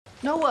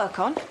No work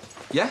on?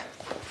 Yeah,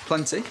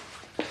 plenty.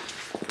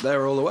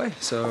 They're all away,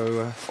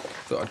 so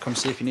thought I'd come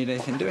see if you need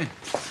anything doing.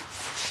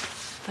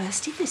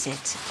 First he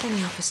visits, then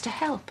he offers to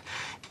help.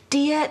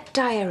 Dear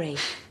Diary.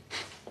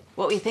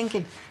 What were you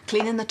thinking?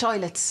 Cleaning the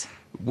toilets?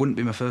 Wouldn't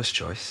be my first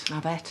choice. I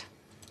bet.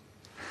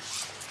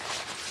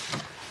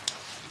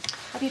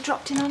 Have you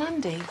dropped in on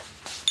Andy?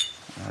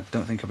 I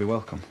don't think I'll be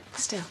welcome.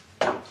 Still,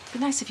 be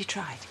nice if you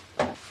tried.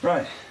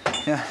 Right,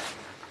 yeah.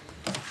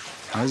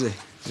 How is he?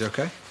 Is he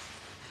okay?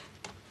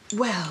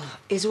 Well,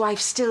 his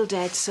wife's still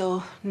dead,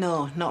 so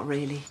no, not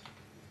really.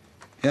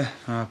 Yeah,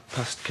 I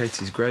passed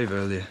Katie's grave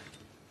earlier.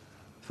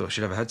 Thought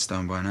she'd have a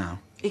headstone by now.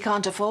 He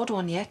can't afford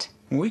one yet.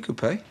 Well, we could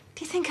pay.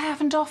 Do you think I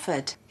haven't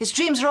offered? His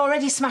dreams are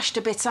already smashed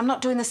to bits. I'm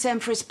not doing the same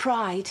for his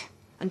pride.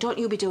 And don't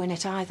you be doing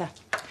it either.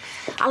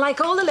 I like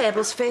all the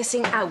labels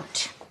facing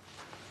out.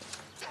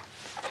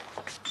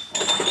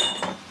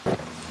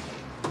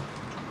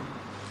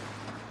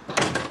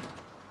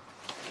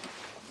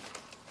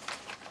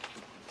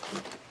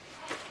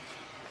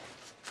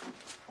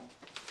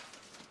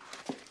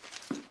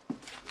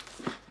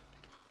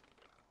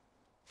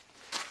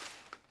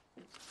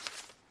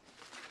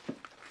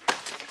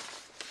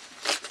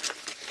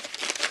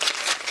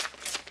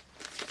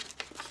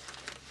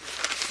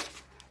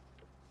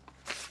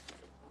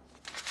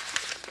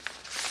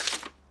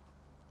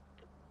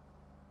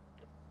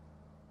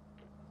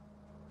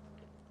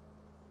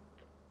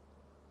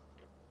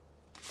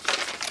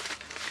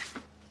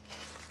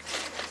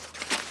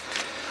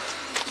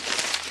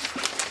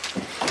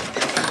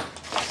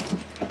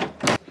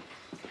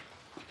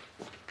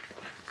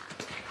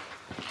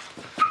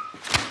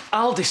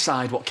 I'll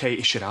decide what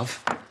Katie should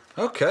have.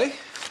 Okay.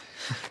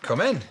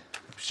 Come in.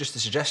 It's just a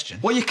suggestion.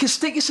 Well, you can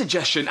stick your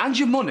suggestion and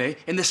your money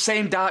in the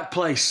same dark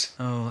place.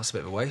 Oh, that's a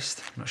bit of a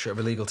waste. I'm not sure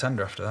it'll be legal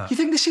tender after that. You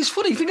think this is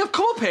funny? You think I've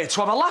come up here to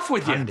have a laugh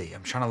with you? Andy,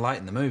 I'm trying to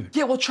lighten the mood.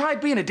 Yeah, well, try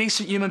being a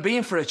decent human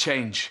being for a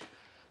change.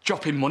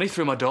 Dropping money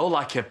through my door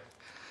like a...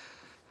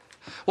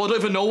 Well, I don't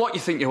even know what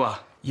you think you are.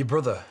 Your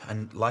brother,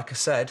 and like I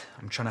said,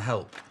 I'm trying to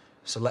help,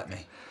 so let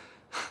me.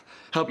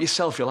 Help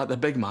yourself, you're like the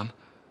big man.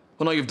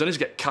 Well, all you've done is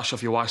get cash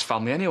off your wife's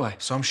family anyway.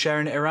 So I'm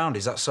sharing it around,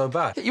 is that so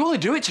bad? You only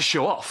do it to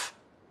show off.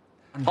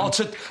 Or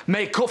to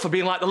make up for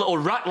being like the little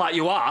rat like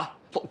you are.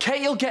 Look,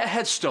 Katie'll get a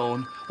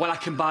headstone when I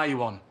can buy you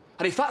one.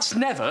 And if that's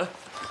never,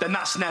 then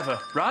that's never,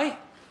 right?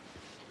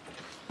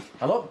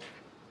 Hello?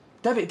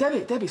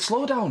 Debbie,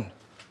 slow down.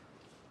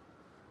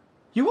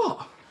 You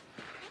what?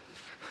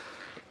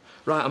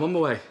 Right, I'm on my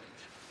way.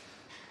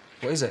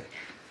 What is it?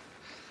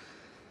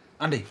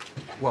 Andy,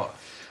 what?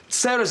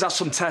 Sarah's had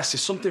some tests.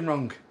 There's something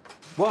wrong.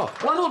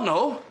 What? Well, I don't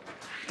know.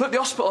 They're at the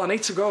hospital. I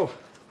need to go.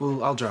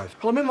 Well, I'll drive.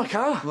 Well, I'm in my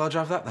car. Well, I'll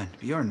drive that then.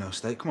 But you're in no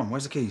state. Come on,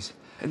 where's the keys?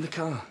 In the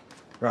car.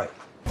 Right.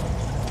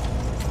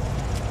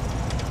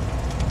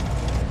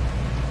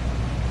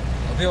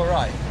 I'll be all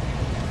right.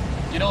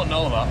 You don't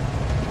know that.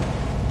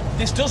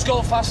 This does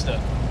go faster.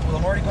 Well,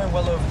 I'm already going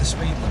well over the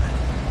speed limit.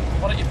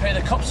 Why don't you pay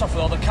the cops off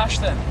with all the cash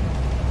then?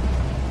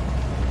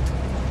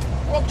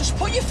 Well, just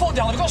put your foot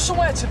down. I've got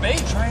somewhere to be.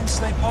 Try and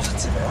stay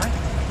positive, all right?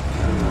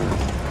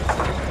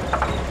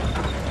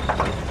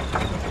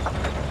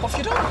 What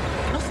have you done?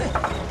 Nothing.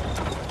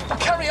 Well,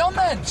 carry on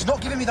then. It's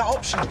not giving me that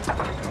option.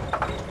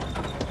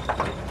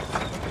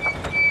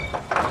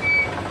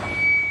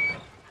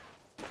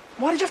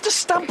 Why did you have to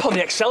stamp on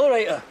the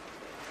accelerator?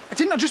 I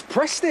didn't, I just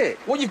pressed it.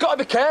 Well, you've got to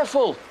be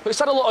careful. It's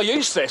had a lot of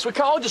use, this. We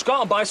can't all just go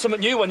out and buy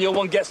something new when your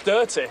one gets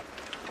dirty.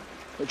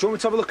 Do you want me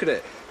to have a look at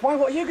it? Why,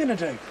 what are you going to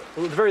do?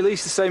 Well, at the very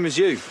least, the same as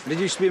you. I did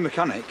used to be a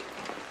mechanic.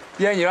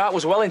 Yeah, and your heart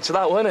was well into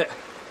that, weren't it?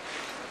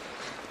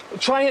 Well,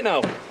 try it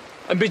now,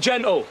 and be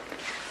gentle.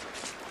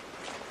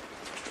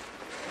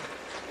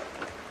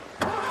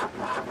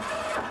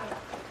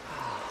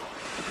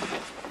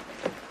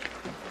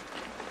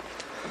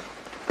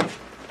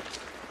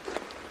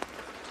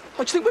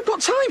 Oh, do you think we've got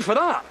time for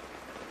that?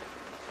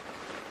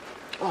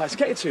 Oh, it's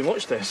getting too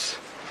much, this.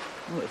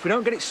 Well, if we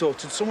don't get it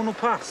sorted, someone will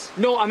pass.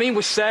 No, I mean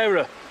with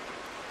Sarah.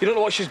 You don't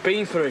know what she's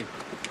been through.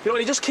 You know,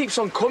 it just keeps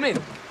on coming.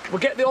 We'll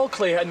get the all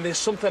clear and there's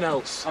something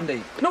else.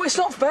 Andy. No, it's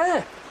not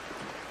fair.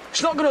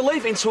 She's not going to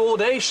live into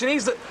old age. She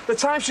needs the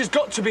time she's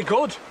got to be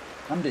good.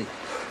 Andy.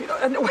 You know,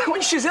 and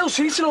when she's ill,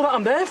 she needs to know that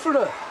I'm there for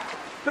her.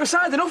 But it's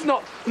hard enough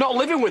not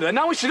living with her.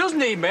 Now when she does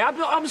need me,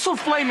 I'm some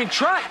flaming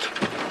track.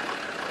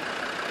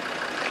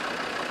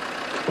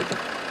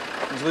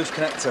 There's a loose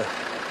connector.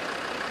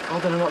 How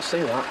did I not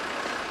see that?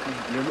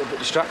 You're a little bit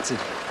distracted.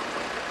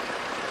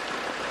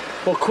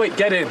 Well, quick,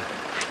 get in.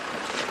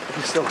 If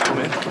you're still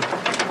coming.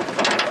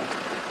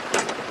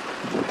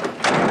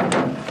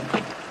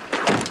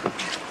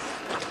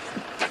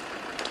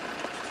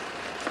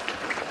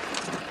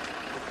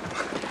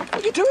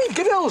 What are you doing?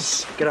 Give it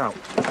us. Get out.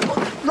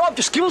 Rob,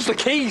 just give us the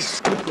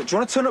keys. Look, do you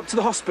want to turn up to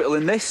the hospital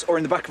in this or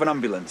in the back of an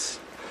ambulance?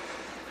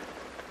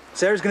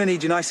 Sarah's going to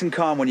need you nice and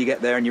calm when you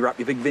get there and you wrap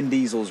your big Vin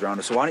Diesels around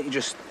her, so why don't you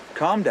just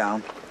calm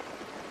down,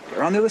 get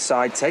around the other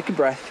side, take a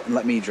breath, and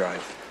let me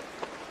drive.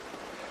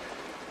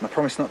 And I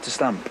promise not to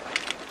stamp.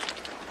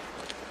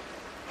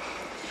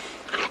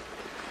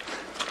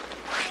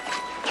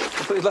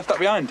 thought you'd left that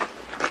behind.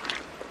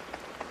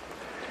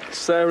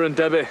 Sarah and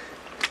Debbie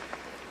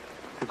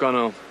have gone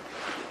home.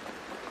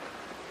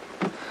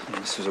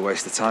 This was a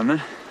waste of time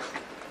then.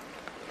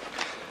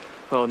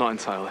 Well, not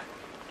entirely.